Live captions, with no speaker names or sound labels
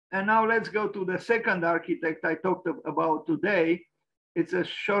And now let's go to the second architect I talked about today. It's a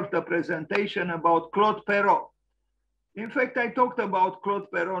shorter presentation about Claude Perrault. In fact, I talked about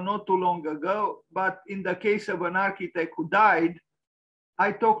Claude Perrault not too long ago, but in the case of an architect who died,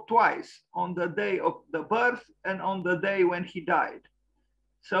 I talked twice, on the day of the birth and on the day when he died.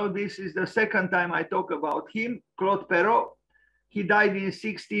 So this is the second time I talk about him, Claude Perrault. He died in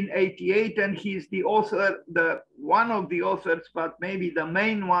 1688, and he's the author, one of the authors, but maybe the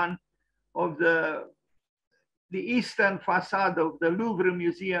main one, of the eastern facade of the Louvre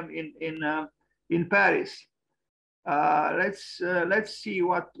Museum in Paris. Let's see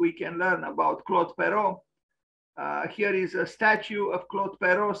what we can learn about Claude Perrault. Here is a statue of Claude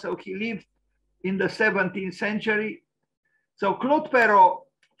Perrault. So he lived in the 17th century. So Claude Perrault,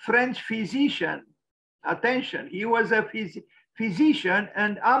 French physician, attention, he was a physician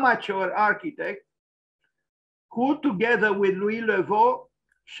and amateur architect who, together with Louis Le Vau,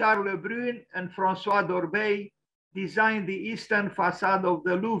 Charles Le Brun, and François d'Orbay, designed the eastern facade of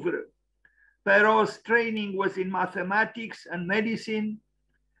the Louvre. Perrault's training was in mathematics and medicine,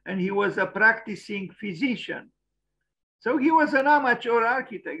 and he was a practicing physician. So he was an amateur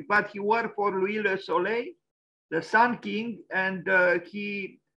architect, but he worked for Louis Le Soleil, the Sun King, and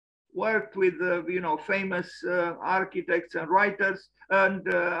he worked with famous architects and writers and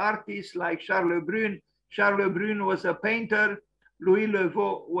artists like Charles Le Brun. Charles Le Brun was a painter. Louis Le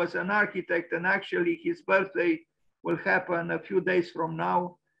Vau was an architect, and actually his birthday will happen a few days from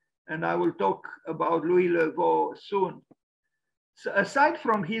now, and I will talk about Louis Le Vau soon. So aside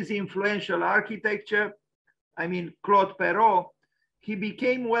from his influential architecture, I mean Claude Perrault, he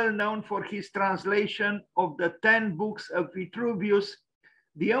became well known for his translation of the 10 books of Vitruvius,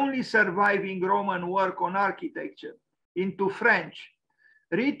 the only surviving Roman work on architecture, into French,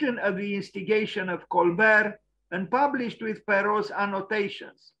 written at the instigation of Colbert and published with Perrault's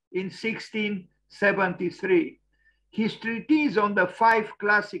annotations in 1673. His treatise on the 5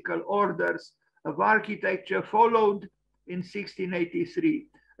 classical orders of architecture followed in 1683.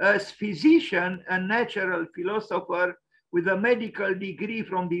 As physician and natural philosopher with a medical degree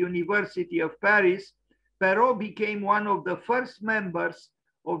from the University of Paris, Perrault became one of the first members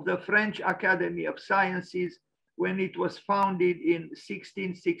of the French Academy of Sciences when it was founded in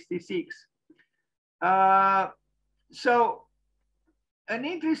 1666. So an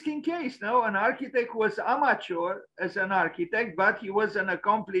interesting case, no? An architect was amateur as an architect, but he was an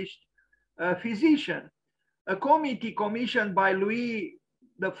accomplished physician. A committee commissioned by Louis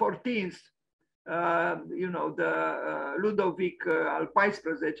XIV, the Ludovic al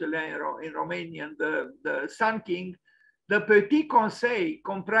XIV in Romanian, the Sun King, the Petit Conseil,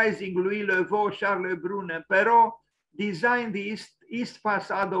 comprising Louis Le Vau, Charles Le Brun, and Perrault, designed the east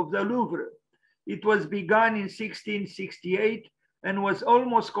facade of the Louvre. It was begun in 1668 and was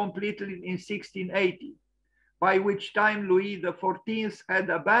almost completed in 1680, by which time Louis XIV had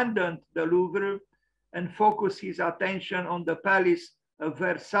abandoned the Louvre and focused his attention on the Palace of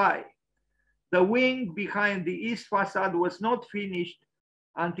Versailles. The wing behind the east facade was not finished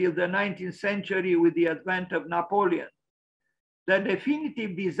until the 19th century with the advent of Napoleon. The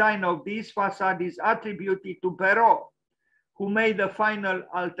definitive design of this facade is attributed to Perrault, who made the final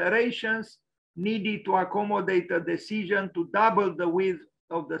alterations needed to accommodate a decision to double the width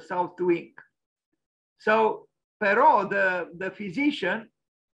of the south wing. So Perrault, the physician,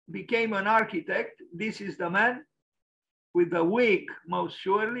 became an architect. This is the man with the wig, most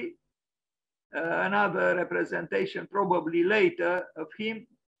surely. Another representation probably later of him.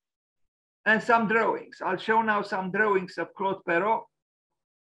 And some drawings. I'll show now some drawings of Claude Perrault.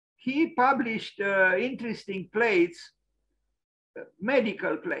 He published interesting plates,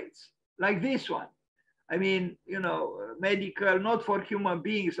 medical plates, like this one. I mean, medical, not for human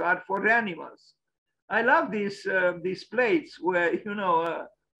beings, but for animals. I love these plates where, a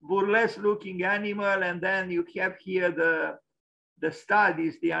burlesque looking animal, and then you have here the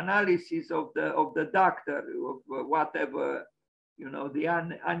studies, the analysis of the doctor, of whatever the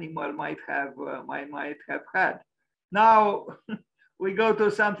animal might have had. Now we go to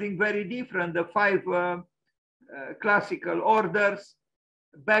something very different. The 5 classical orders,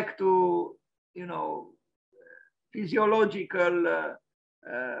 back to physiological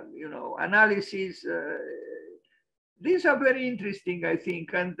analysis. These are very interesting, I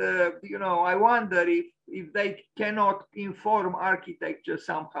think, and I wonder if they cannot inform architecture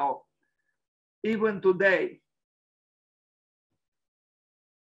somehow, even today.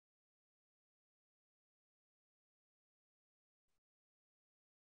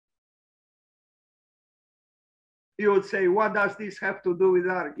 You would say, what does this have to do with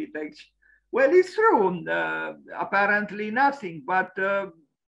architecture? Well, it's true, apparently nothing, but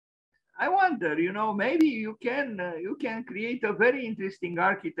I wonder, you know, maybe you can create a very interesting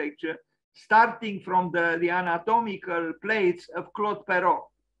architecture starting from the anatomical plates of Claude Perrault.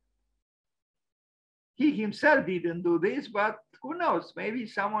 He himself didn't do this, but who knows? Maybe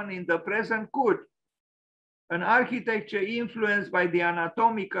someone in the present could. An architecture influenced by the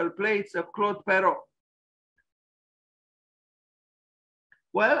anatomical plates of Claude Perrault.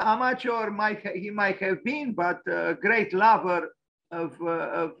 Well, amateur he might have been, but a great lover of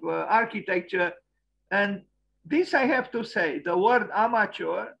architecture. And this I have to say, the word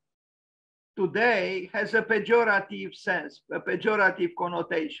amateur today has a pejorative sense, a pejorative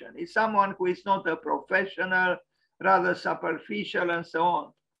connotation. It's someone who is not a professional, rather superficial and so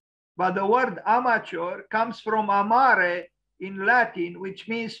on. But the word amateur comes from amare in Latin, which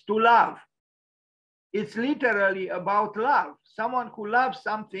means to love. It's literally about love. Someone who loves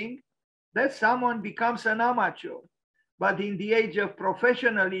something, that someone becomes an amateur. But in the age of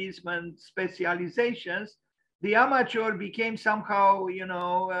professionalism and specializations, the amateur became somehow, you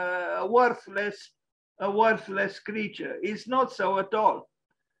know, a worthless creature. It's not so at all.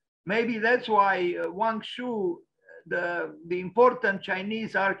 Maybe that's why Wang Shu, the important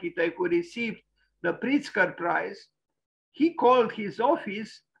Chinese architect who received the Pritzker Prize, he called his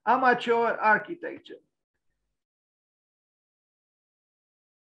office amateur architecture.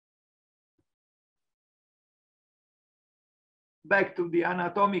 Back to the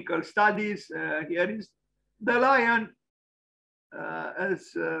anatomical studies, here is the lion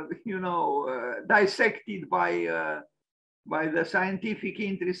as you know, dissected by the scientific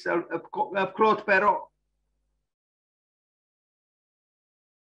interests of Claude Perrault.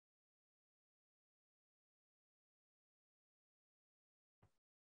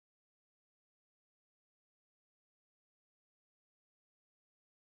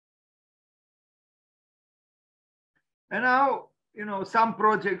 And now, you know, some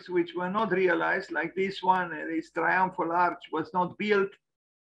projects which were not realized, like this one, this triumphal arch was not built,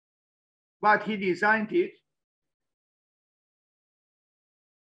 but he designed it.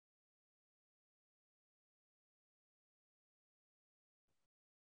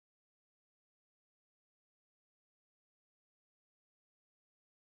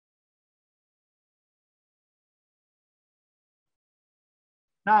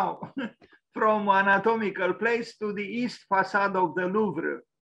 Now, from anatomical place to the east facade of the Louvre,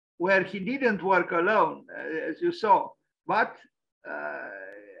 where he didn't work alone, as you saw, but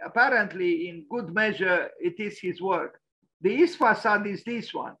apparently in good measure, it is his work. The east facade is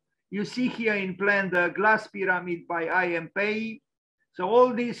this one. You see here in plan the glass pyramid by I.M. Pei. So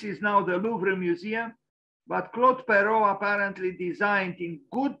all this is now the Louvre Museum, but Claude Perrault apparently designed in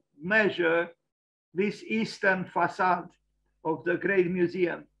good measure this eastern facade of the great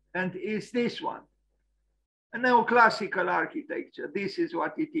museum, and is this one. A neoclassical architecture, this is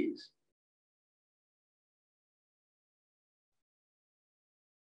what it is.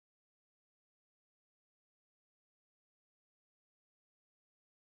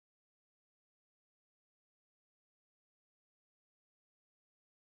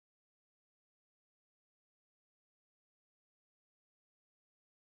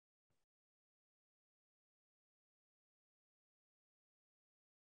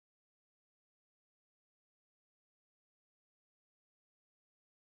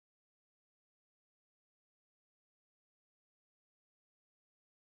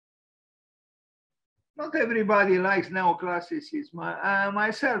 Not everybody likes neoclassicism.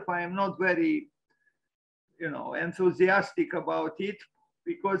 Myself, I am not very, you know, enthusiastic about it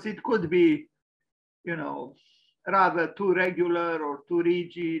because it could be, you know, rather too regular or too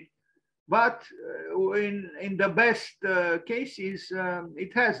rigid. But in the best cases,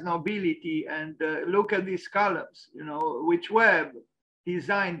 it has nobility. And look at these columns, you know, which were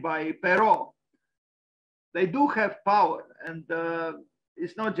designed by Perrault. They do have power, and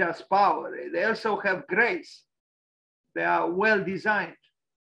it's not just power. They also have grace. They are well designed.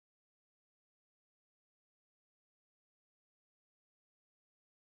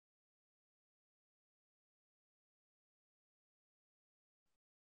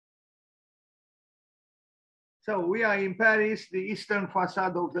 So we are in Paris, the eastern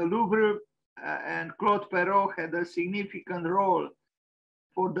facade of the Louvre, and Claude Perrault had a significant role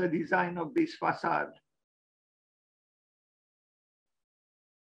for the design of this facade.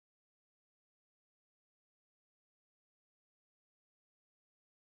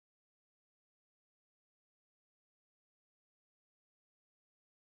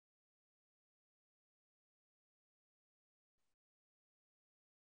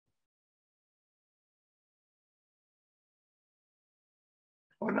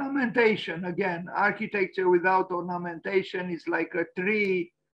 Ornamentation, again, architecture without ornamentation is like a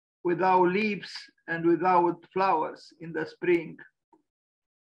tree without leaves and without flowers in the spring.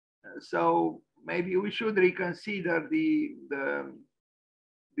 So maybe we should reconsider the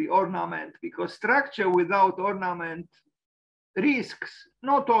ornament, because structure without ornament risks,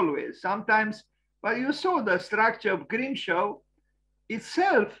 not always, sometimes, but you saw the structure of Grimshaw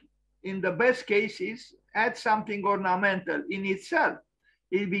itself, in the best cases, had something ornamental in itself.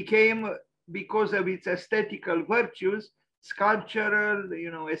 It became, because of its aesthetical virtues, sculptural,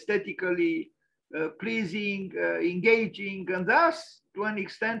 aesthetically pleasing, engaging, and thus, to an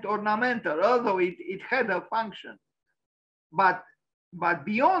extent, ornamental, although it had a function. But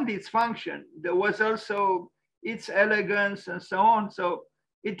beyond its function, there was also its elegance and so on. So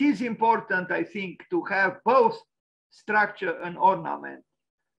it is important, I think, to have both structure and ornament.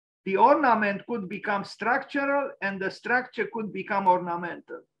 The ornament could become structural and the structure could become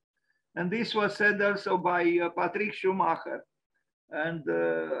ornamental. And this was said also by Patrick Schumacher and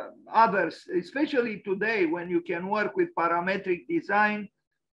others, especially today when you can work with parametric design,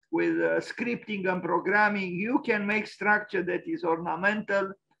 with scripting and programming, you can make structure that is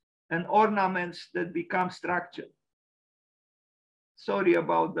ornamental and ornaments that become structure. Sorry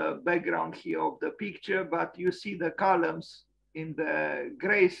about the background here of the picture, but you see the columns in the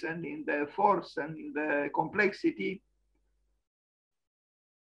grace and in the force and in the complexity.